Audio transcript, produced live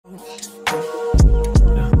Hey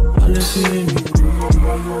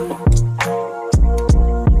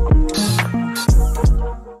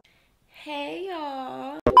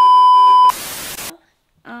y'all.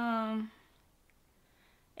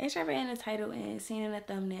 If y'all read in the title and seen in the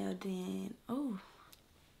thumbnail, then hold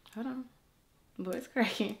on. Boy, it's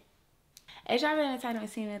cracking. As y'all read in the title and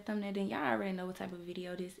seen in the thumbnail, then y'all already know what type of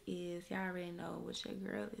video this is. Y'all already know what your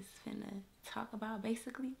girl is finna talk about,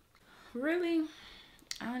 basically. Really,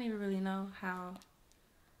 I don't even really know how.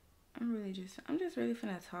 I'm just really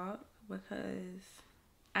finna talk because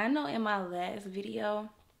I know in my last video,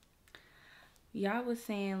 y'all was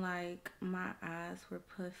saying like my eyes were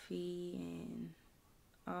puffy and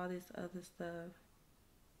all this other stuff.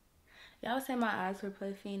 Y'all was saying my eyes were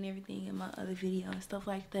puffy and everything in my other video and stuff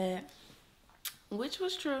like that, which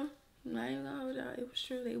was true. I'm not even gonna hold y'all, it was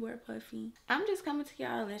true, they were puffy. I'm just coming to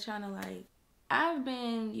y'all to let y'all know, like, I've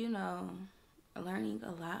been, you know, learning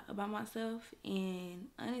a lot about myself, and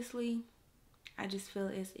honestly, I just feel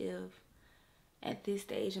as if at this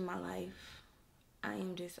stage in my life, I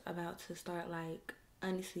am just about to start, like,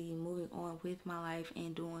 honestly moving on with my life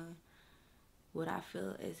and doing what I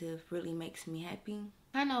feel as if really makes me happy.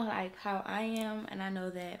 I know like how I am, and I know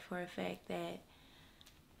that for a fact that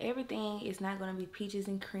everything is not gonna be peaches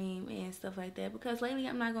and cream and stuff like that, because lately,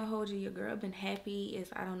 I'm not gonna hold you, your girl been happy as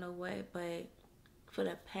I don't know what, but for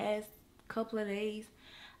the past couple of days,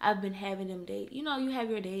 I've been having them days. You know, you have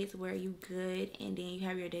your days where you good, and then you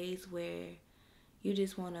have your days where you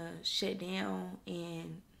just want to shut down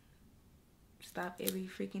and stop every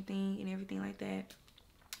freaking thing and everything like that.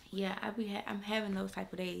 Yeah, I'm having those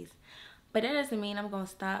type of days, but that doesn't mean I'm gonna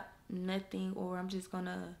stop nothing, or I'm just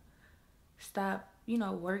gonna stop, you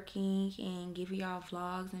know, working and giving y'all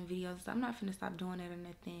vlogs and videos. I'm not finna stop doing that or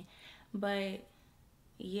nothing. But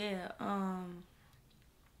yeah,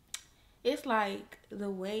 it's like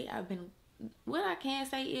the way I've been, what I can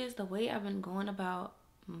say is the way I've been going about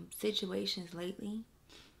situations lately,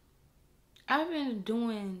 I've been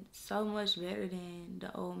doing so much better than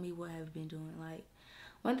the old me would have been doing. Like,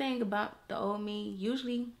 one thing about the old me,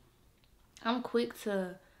 usually I'm quick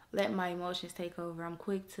to let my emotions take over. I'm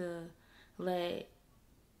quick to let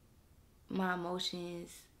my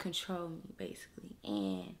emotions control me, basically.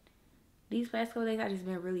 And these past couple days, I just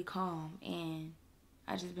been really calm, and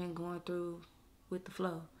I just been going through with the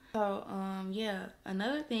flow. So, yeah,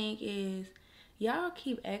 another thing is, y'all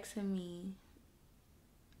keep asking me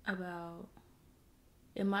about,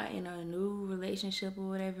 am I in a new relationship or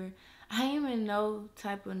whatever. I am in no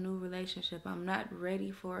type of new relationship. I'm not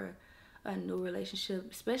ready for a new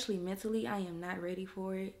relationship, especially mentally. I am not ready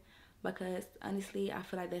for it, because honestly, I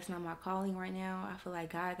feel like that's not my calling right now. I feel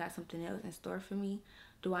like God got something else in store for me.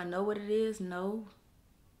 Do I know what it is? No.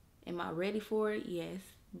 Am I ready for it? Yes.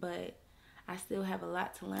 But I still have a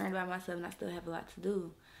lot to learn about myself, and I still have a lot to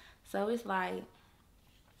do. So it's like,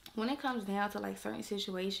 when it comes down to like certain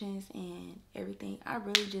situations and everything, I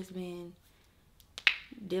really just been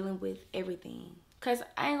dealing with everything. Cause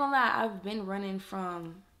I ain't gonna lie, I've been running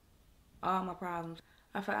from all my problems.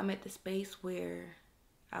 I feel like I'm at the space where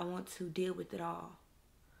I want to deal with it all.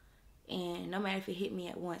 And no matter if it hit me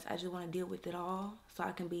at once, I just want to deal with it all so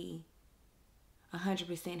I can be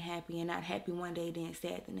 100% happy, and not happy one day then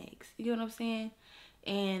sad the next. You get what I'm saying?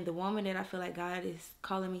 And the woman that I feel like God is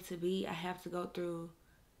calling me to be, I have to go through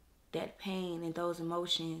that pain and those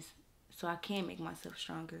emotions so I can make myself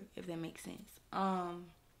stronger, if that makes sense.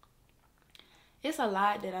 It's a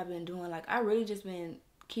lot that I've been doing. Like, I really just been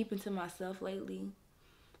keeping to myself lately.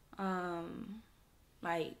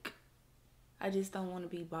 Like, I just don't want to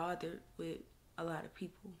be bothered with a lot of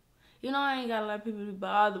people. You know, I ain't got a lot of people to be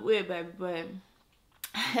bothered with, baby, but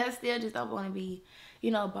I still just don't want to be,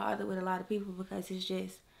 you know, bothered with a lot of people, because it's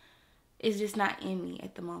just not in me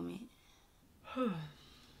at the moment.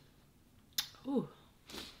 Ooh,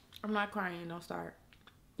 I'm not crying, don't start.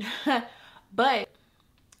 But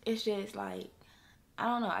it's just like, I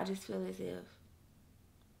don't know, I just feel as if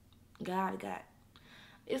God got,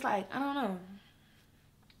 it's like, I don't know.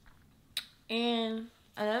 And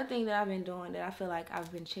another thing that I've been doing that I feel like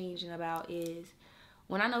I've been changing about is,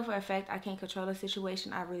 when I know for a fact I can't control a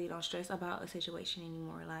situation, I really don't stress about a situation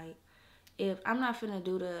anymore. Like, if I'm not finna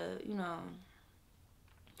do the, you know,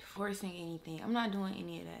 forcing anything, I'm not doing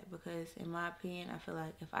any of that, because in my opinion, I feel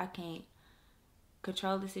like if I can't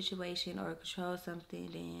control the situation or control something,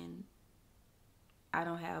 then I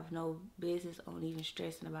don't have no business on even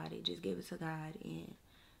stressing about it. Just give it to God and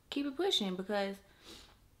keep it pushing, because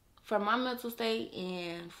for my mental state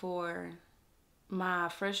and for my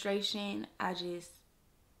frustration, I just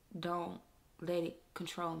don't let it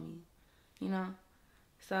control me, you know?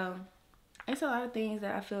 So It's a lot of things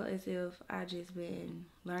that I feel as if I just been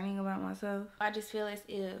learning about myself. I just feel as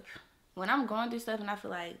if when I'm going through stuff and I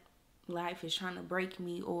feel like life is trying to break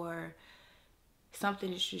me or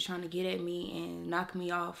something is just trying to get at me and knock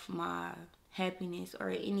me off my happiness or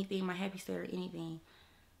anything, my happy state or anything,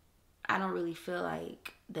 I don't really feel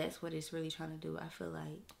like that's what it's really trying to do. I feel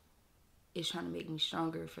like it's trying to make me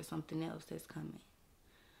stronger for something else that's coming.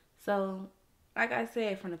 So, like I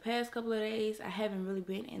said, from the past couple of days, I haven't really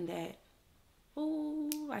been in that, ooh,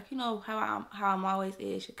 like, you know, how I'm always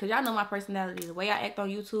is. Because y'all know my personality. The way I act on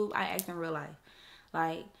YouTube, I act in real life.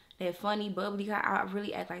 Like, that funny, bubbly guy, I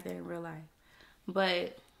really act like that in real life.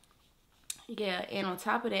 But, yeah, and on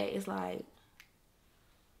top of that, it's like,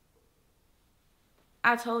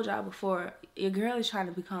 I told y'all before, your girl is trying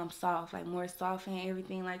to become soft, like more soft and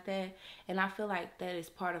everything like that. And I feel like that is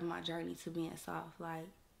part of my journey to being soft. Like,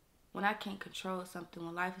 when I can't control something,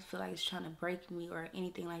 when life feel like it's trying to break me or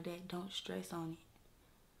anything like that, don't stress on it.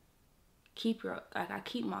 I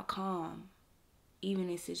keep my calm, even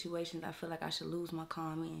in situations I feel like I should lose my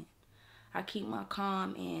calm in. I keep my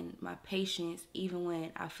calm and my patience, even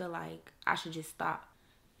when I feel like I should just stop.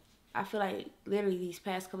 I feel like literally these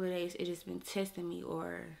past couple of days, it just been testing me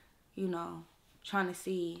or, you know, trying to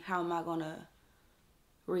see how am I going to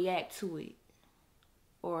react to it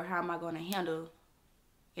or how am I going to handle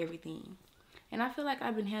everything. And I feel like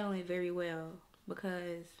I've been handling it very well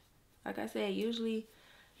because, like I said, usually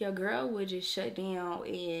your girl would just shut down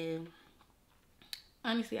and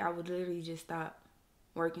honestly, I would literally just stop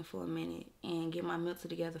working for a minute and get my mental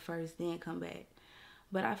together first, then come back.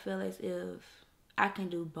 But I feel as if I can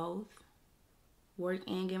do both, work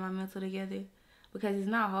and get my mental together, because it's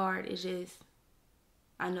not hard. It's just,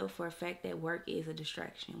 I know for a fact that work is a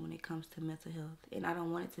distraction when it comes to mental health, and I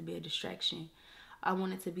don't want it to be a distraction. I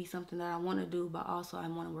want it to be something that I want to do, but also I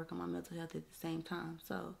want to work on my mental health at the same time.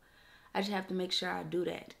 So I just have to make sure I do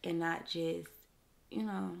that and not just, you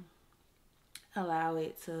know, allow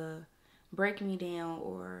it to break me down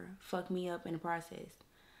or fuck me up in the process.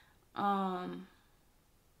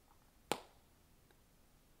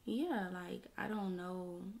 Yeah, like, I don't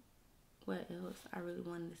know what else I really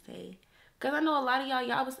wanted to say. Because I know a lot of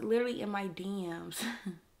y'all was literally in my DMs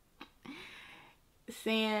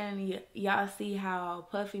saying y'all see how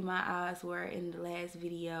puffy my eyes were in the last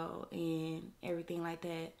video and everything like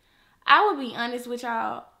that. I would be honest with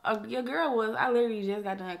y'all. Your girl was, I literally just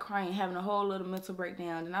got done crying, having a whole little mental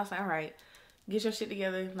breakdown. And I was like, all right, get your shit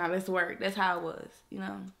together. Now let's work. That's how it was, you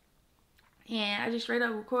know. And I just straight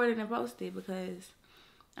up recorded and posted because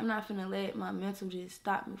I'm not finna let my mental just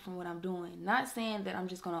stop me from what I'm doing. Not saying that I'm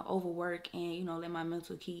just gonna overwork and, you know, let my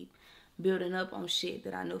mental keep building up on shit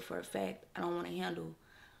that I know for a fact I don't want to handle.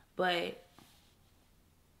 But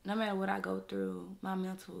no matter what I go through, my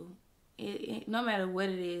mental, no matter what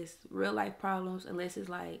it is, real life problems, unless it's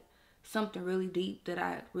like something really deep that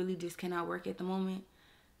I really just cannot work at the moment,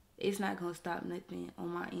 it's not gonna stop nothing on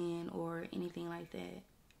my end or anything like that.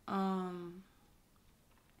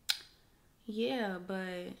 Yeah,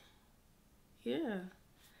 but yeah.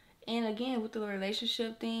 And again, with the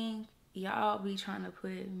relationship thing, y'all be trying to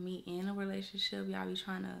put me in a relationship. Y'all be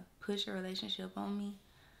trying to push a relationship on me.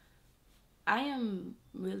 I am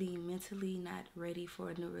really mentally not ready for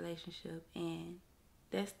a new relationship, and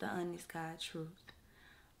that's the honest God truth.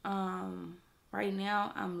 Right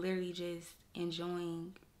now, I'm literally just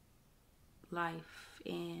enjoying life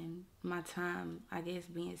and my time, I guess,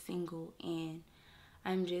 being single, and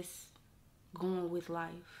I'm just going with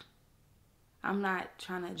life. I'm not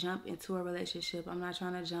trying to jump into a relationship. I'm not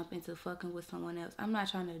trying to jump into fucking with someone else. I'm not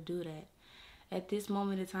trying to do that. At this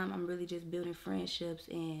moment in time, I'm really just building friendships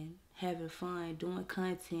and having fun, doing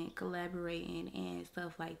content, collaborating, and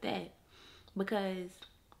stuff like that. Because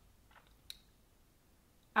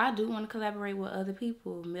I do want to collaborate with other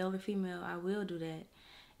people, male or female. I will do that.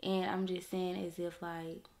 And I'm just saying as if,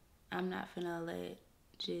 like, I'm not finna let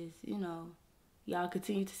just, you know, y'all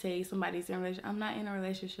continue to say somebody's in a relationship. I'm not in a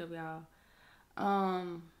relationship, y'all.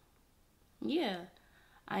 Yeah,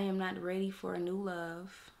 I am not ready for a new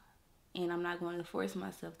love, and I'm not going to force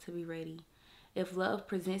myself to be ready. If love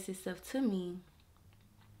presents itself to me,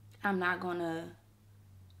 I'm not gonna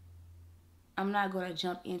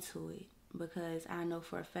jump into it because I know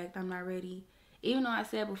for a fact I'm not ready. Even though I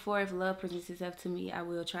said before, if love presents itself to me, I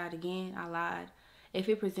will try it again. I lied. If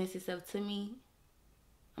it presents itself to me,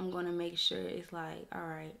 I'm gonna make sure it's like, all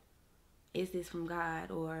right, is this from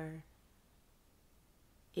God, or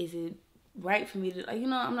is it right for me to, like, you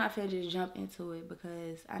know, I'm not finna just jump into it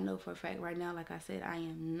because I know for a fact right now, like I said, I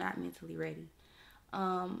am not mentally ready.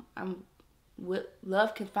 Love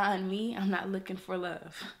can find me. I'm not looking for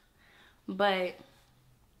love. But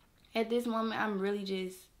At this moment,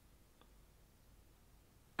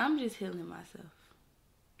 I'm just healing myself.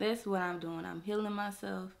 That's what I'm doing. I'm healing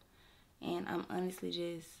myself, and I'm honestly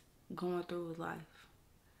just going through with life.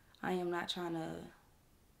 I am not trying to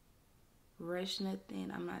rush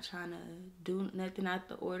nothing. I'm not trying to do nothing out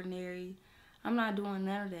the ordinary. I'm not doing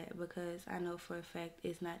none of that because I know for a fact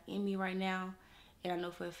it's not in me right now, and I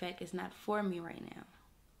know for a fact it's not for me right now.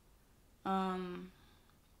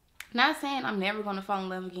 Not saying I'm never going to fall in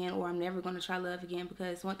love again or I'm never going to try love again,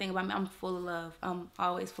 because one thing about me, I'm full of love. I'm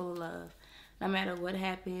always full of love. No matter what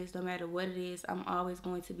happens, no matter what it is, I'm always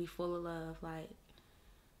going to be full of love. Like,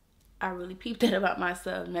 I really peeped that about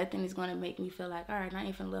myself. Nothing is going to make me feel like, all right, I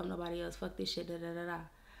ain't finna love nobody else. Fuck this shit, da da da da.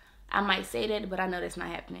 I might say that, but I know that's not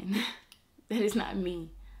happening. That is not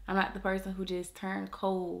me. I'm not the person who just turned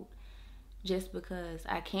cold just because.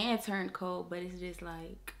 I can turn cold, but it's just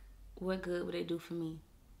like, what good would it do for me?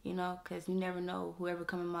 You know, because you never know, whoever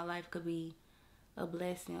come in my life could be a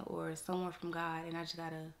blessing or someone from God, and I just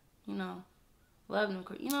gotta, you know, love them,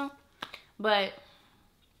 you know. But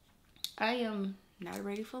I am not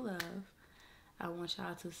ready for love. I want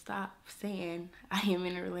y'all to stop saying I am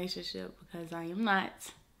in a relationship, because I am not.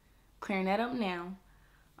 Clearing that up now.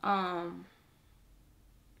 I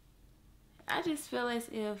just feel as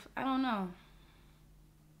if, I don't know,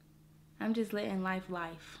 I'm just letting life.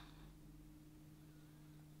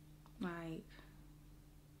 Like,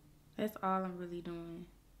 that's all I'm really doing.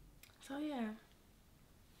 So yeah,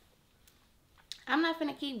 I'm not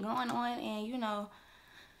finna keep going on and, you know,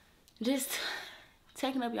 just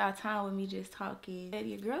taking up y'all time with me just talking.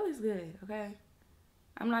 Your girl is good, okay?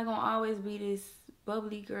 I'm not gonna always be this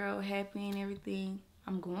bubbly girl, happy and everything.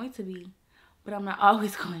 I'm going to be, but I'm not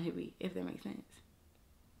always going to be, if that makes sense.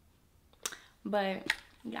 But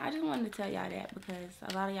yeah, I just wanted to tell y'all that, because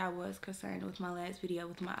a lot of y'all was concerned with my last video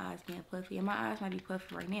with my eyes being puffy. And my eyes might be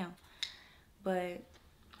puffy right now. But,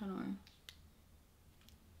 hold on.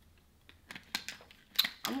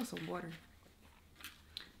 I want some water.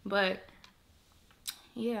 But,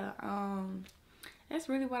 yeah, that's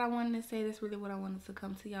really what I wanted to say. That's really what I wanted to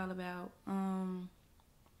come to y'all about.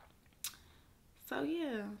 So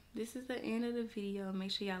yeah, this is the end of the video.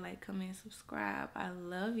 Make sure y'all like, comment, subscribe. I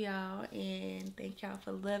love y'all, and thank y'all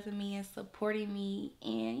for loving me and supporting me.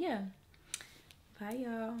 And yeah, bye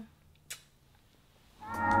y'all.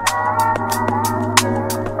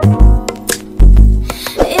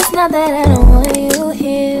 It's not that I don't